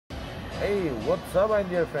Hey, what's up my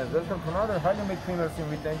dear friends, welcome to another highly made premier sim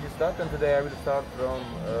with NG start, and today I will start from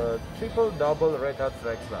triple double red hot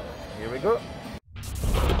strikes level. Here we go.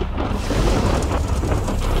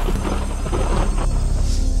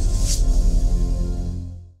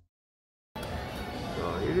 So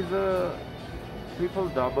here is a triple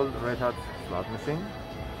double red hot slot machine.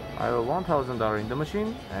 I have $1,000 in the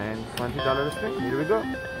machine and $20 spin. Here we go.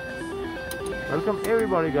 Welcome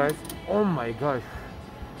everybody guys. Oh my gosh,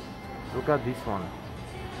 look at this one.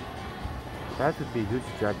 That would be huge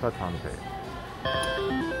jackpot HANDPAY.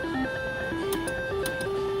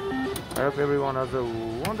 I hope everyone has a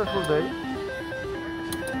wonderful day.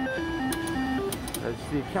 Let's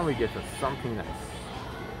see, can we get something nice?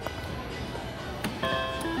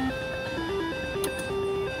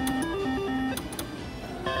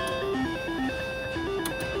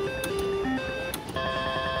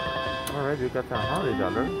 Alright, we got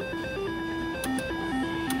 $100.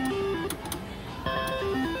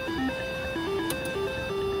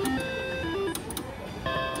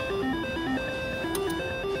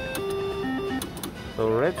 So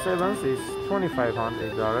red sevens is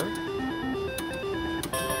 $2,500.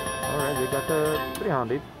 Alright, we got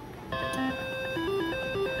 300.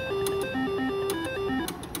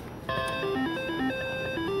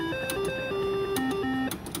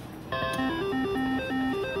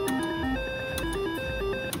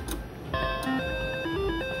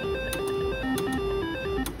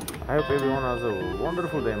 I hope everyone has a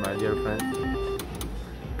wonderful day, my dear friends.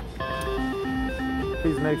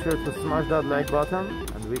 Please make sure to smash that like button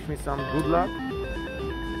and wish me some good luck.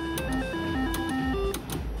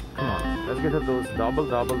 Come on, let's get at those double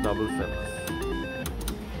sevens.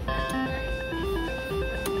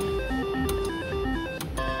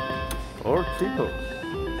 Or triples.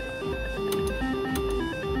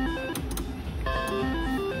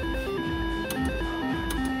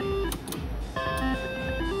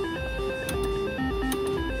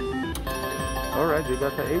 Alright, we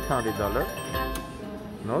got $800.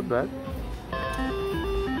 Not bad.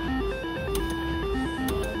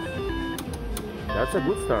 That's a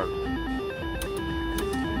good start.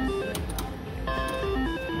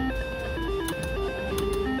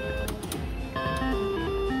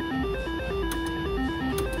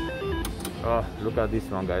 Oh, look at this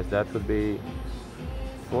one, guys. That could be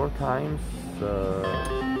 4 times I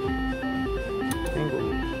think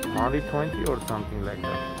 120 or something like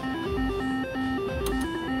that.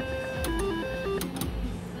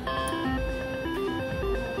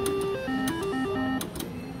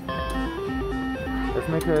 Let's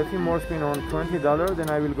make a few more spin on $20, then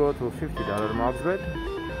I will go to $50 max bet.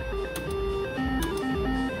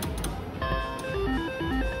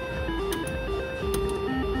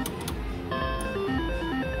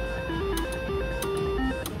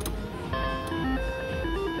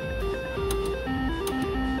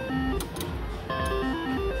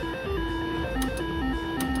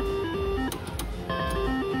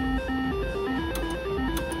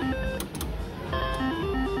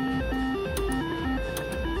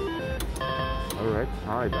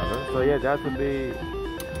 Alright, $100. So yeah, that would be,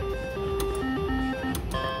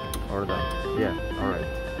 or that, yeah, alright.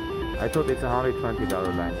 I thought it's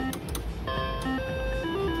 $120 line.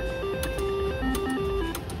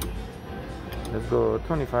 Let's go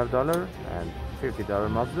 $25 and $50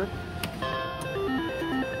 max bet.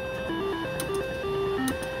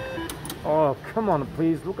 Oh, come on,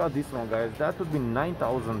 please look at this one, guys. That would be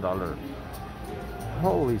 $9,000.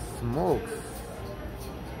 Holy smokes.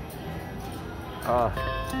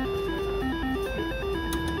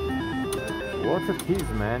 What a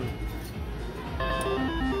tease, man.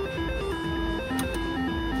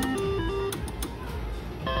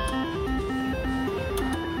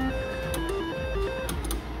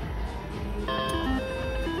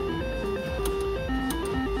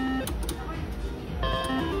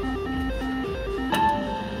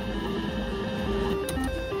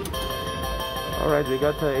 Alright, we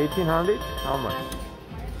got 1800. How much?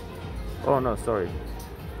 Oh no, sorry.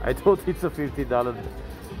 I thought it's a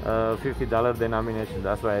 $50 denomination.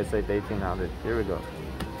 That's why I said 1800. Here we go.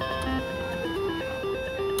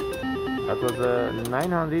 That was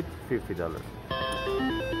 $950.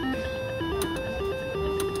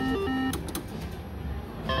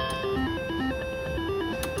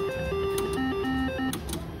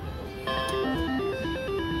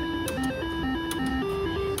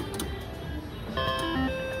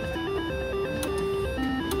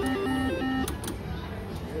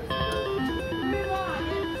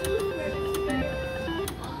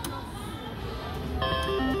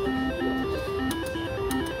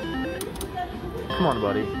 Come on,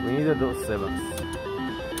 buddy. We needed those sevens.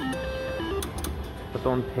 But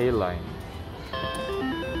don't pay line.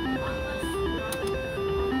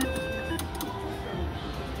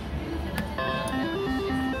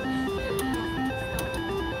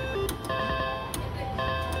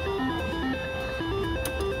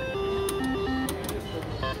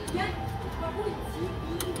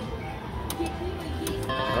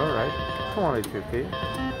 Alright, 250.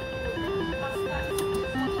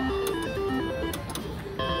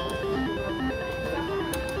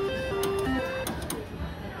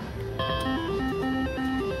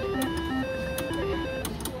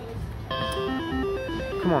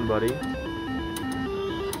 Come on, buddy.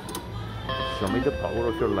 Show me the power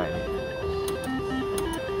of your line.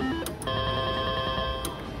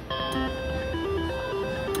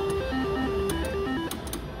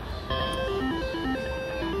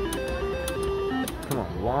 Come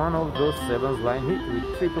on, one of those sevens line hit with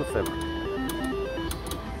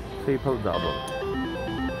 777. Triple double.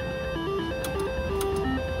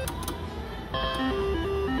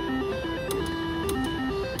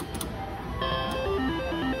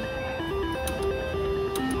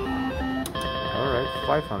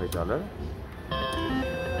 $500.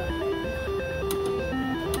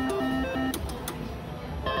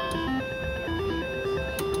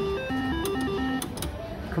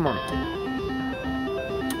 Come on.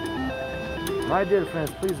 My dear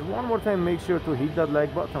friends, please one more time make sure to hit that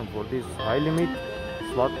like button for this high limit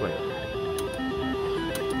slot play.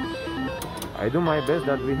 I do my best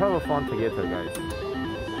that we have a fun together, guys.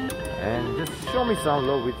 And just show me some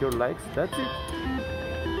love with your likes, that's it.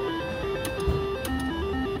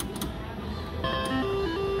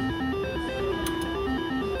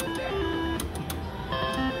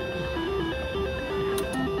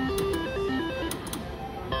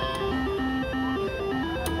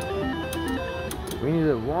 We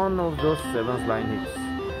need one of those sevens line hits.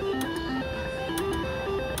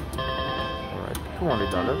 Alright,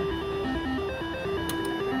 $200.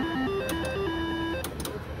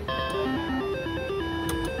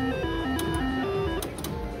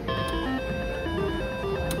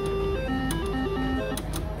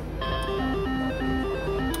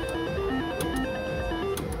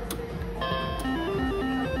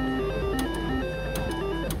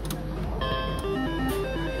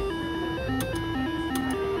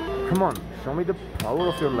 Come on, show me the power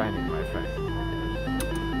of your lining, my friend.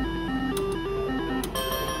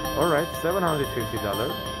 Alright,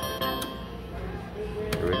 $750.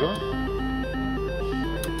 Here we go.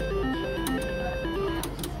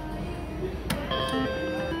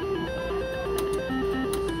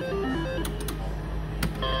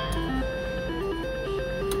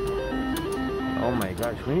 Oh my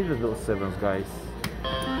gosh, we needed those sevens, guys.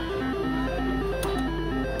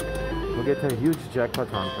 We'll get a huge jackpot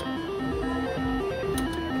HANDPAY.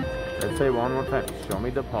 Let's say one more time. Show me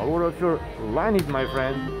the power of your line hit, my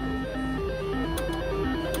friend.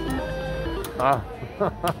 Ah.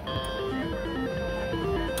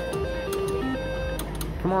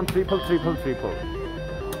 Come on, triple. That's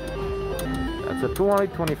a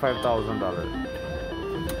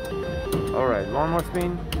 $225,000. Alright, one more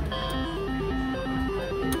spin.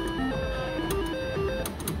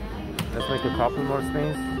 Let's make a couple more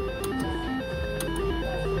spins.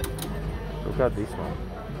 Look at this one.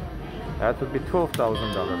 That would be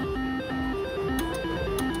 $12,000.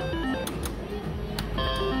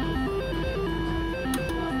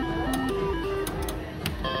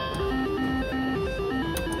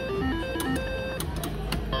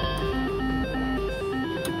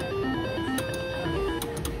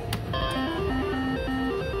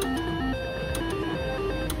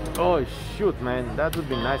 Oh shoot, man, that would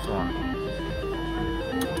be a nice one.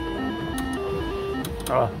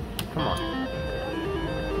 Oh, come on.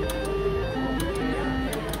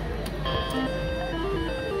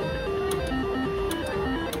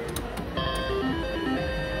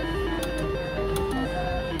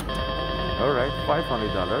 Alright,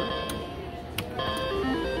 $500.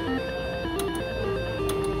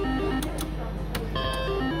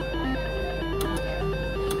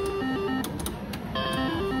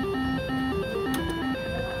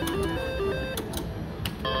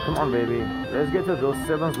 Come on, baby. Let's get to those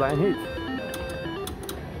sevens line hit.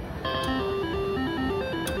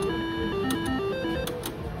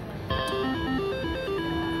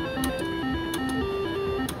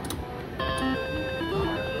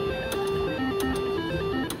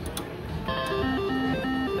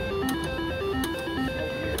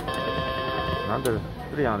 Another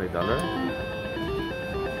 $300.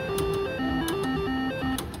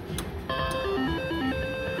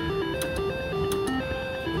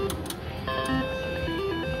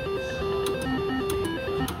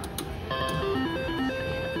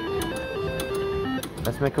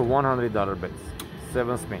 Let's make a $100 bet.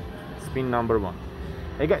 7 spin. Spin number 1.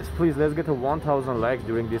 Hey guys, please let's get a 1,000 likes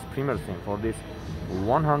during this premier spin for this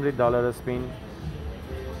 $100 spin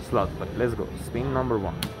slot play. Let's go. Spin number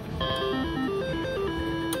 1.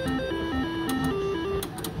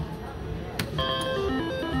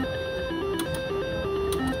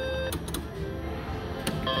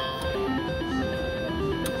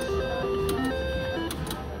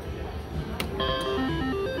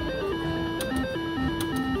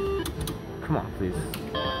 Come on, please.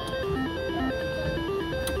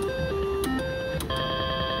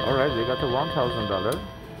 Alright, we got the $1,000.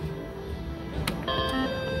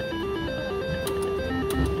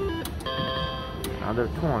 Another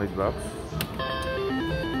 200 bucks.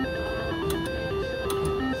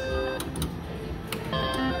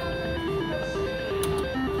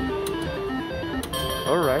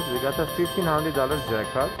 Alright, we got a $1,500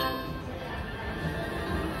 jackpot.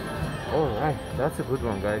 Alright, that's a good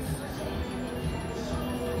one, guys.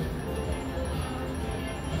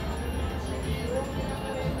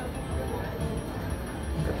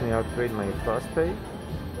 Let me upgrade my FastPay.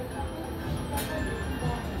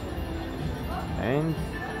 And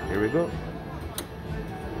here we go.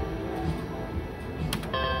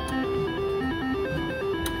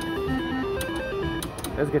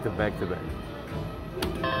 Let's get it back to back.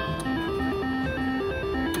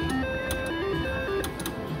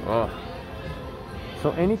 Oh,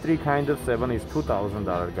 so any 3 kind of 7 is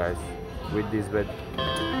 $2,000, guys, with this bet.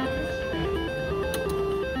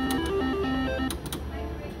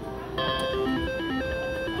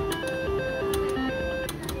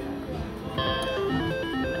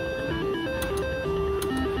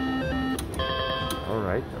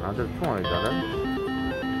 Alright, another $200.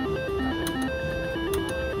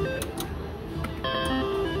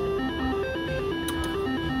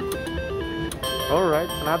 Alright,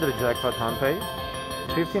 another jackpot HANDPAY,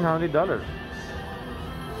 $1,500.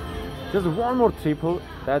 Just one more triple,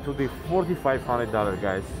 that would be $4,500,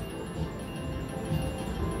 guys.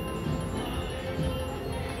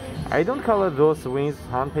 I don't color those wins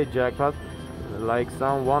HANDPAY jackpot like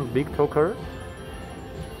someone big talker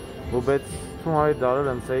who bets $200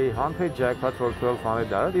 and say HANDPAY jackpot for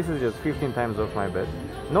 $1,200. This is just 15 times of my bet.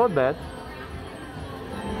 Not bad.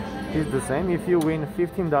 It's the same if you win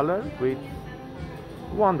 $15 with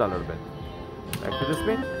 $1 bet. Back to the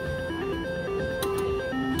spin.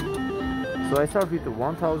 So I start with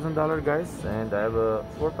 $1,000, guys, and I have a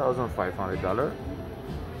 $4,500.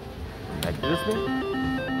 Back to the spin.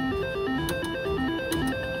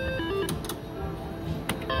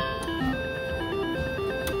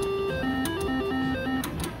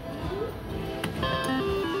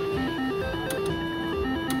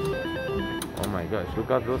 Oh my gosh,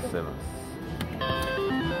 look at those 7s.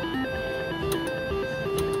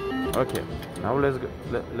 Okay, now let's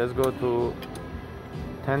go to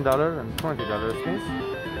 $10 and $20 spins.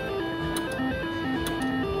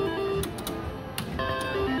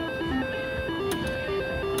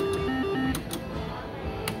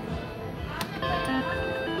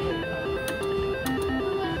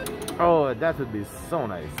 Oh, that would be so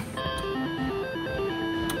nice.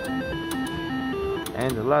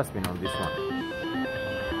 And the last spin on this one.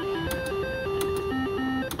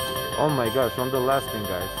 Oh my gosh, on the last spin,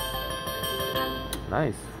 guys.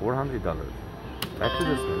 Nice, $400. Back to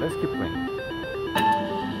this one. Let's keep playing.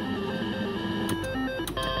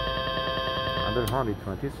 Another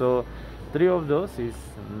 120. So 3 of those is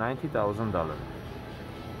 $90,000.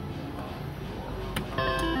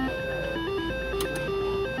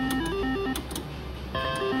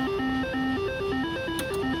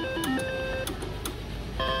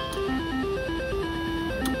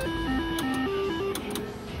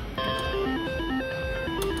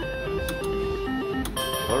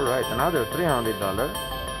 Alright, another $300.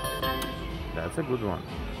 That's a good one.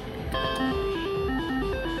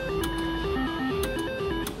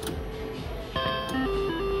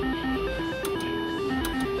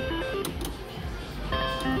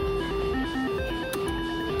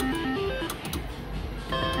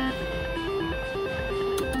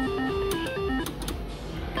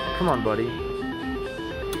 Come on, buddy.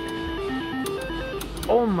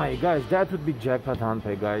 Oh my gosh, that would be jackpot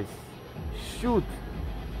HANDPAY, guys. Shoot.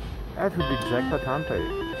 That would be jackpot HANDPAY.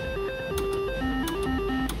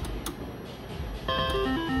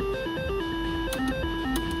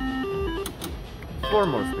 Four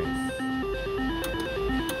more spins.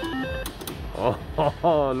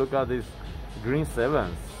 Oh, look at these green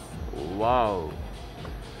 7s. Wow.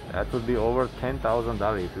 That would be over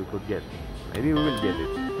 $10,000 if you could get. Maybe we will get it.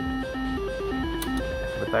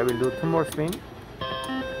 But I will do 2 more spins.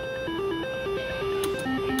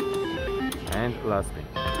 and last spin.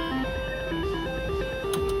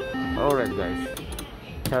 Alright guys,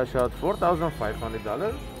 cash out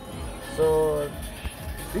 $4,500. So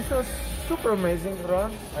this was super amazing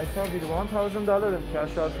run. I started with $1,000 and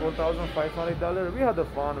cash out $4,500. We had a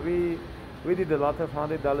fun. We did a lot of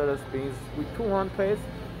 $100 spins with 2 hand pays,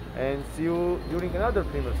 and see you during another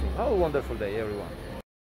premier spin. Have a wonderful day everyone.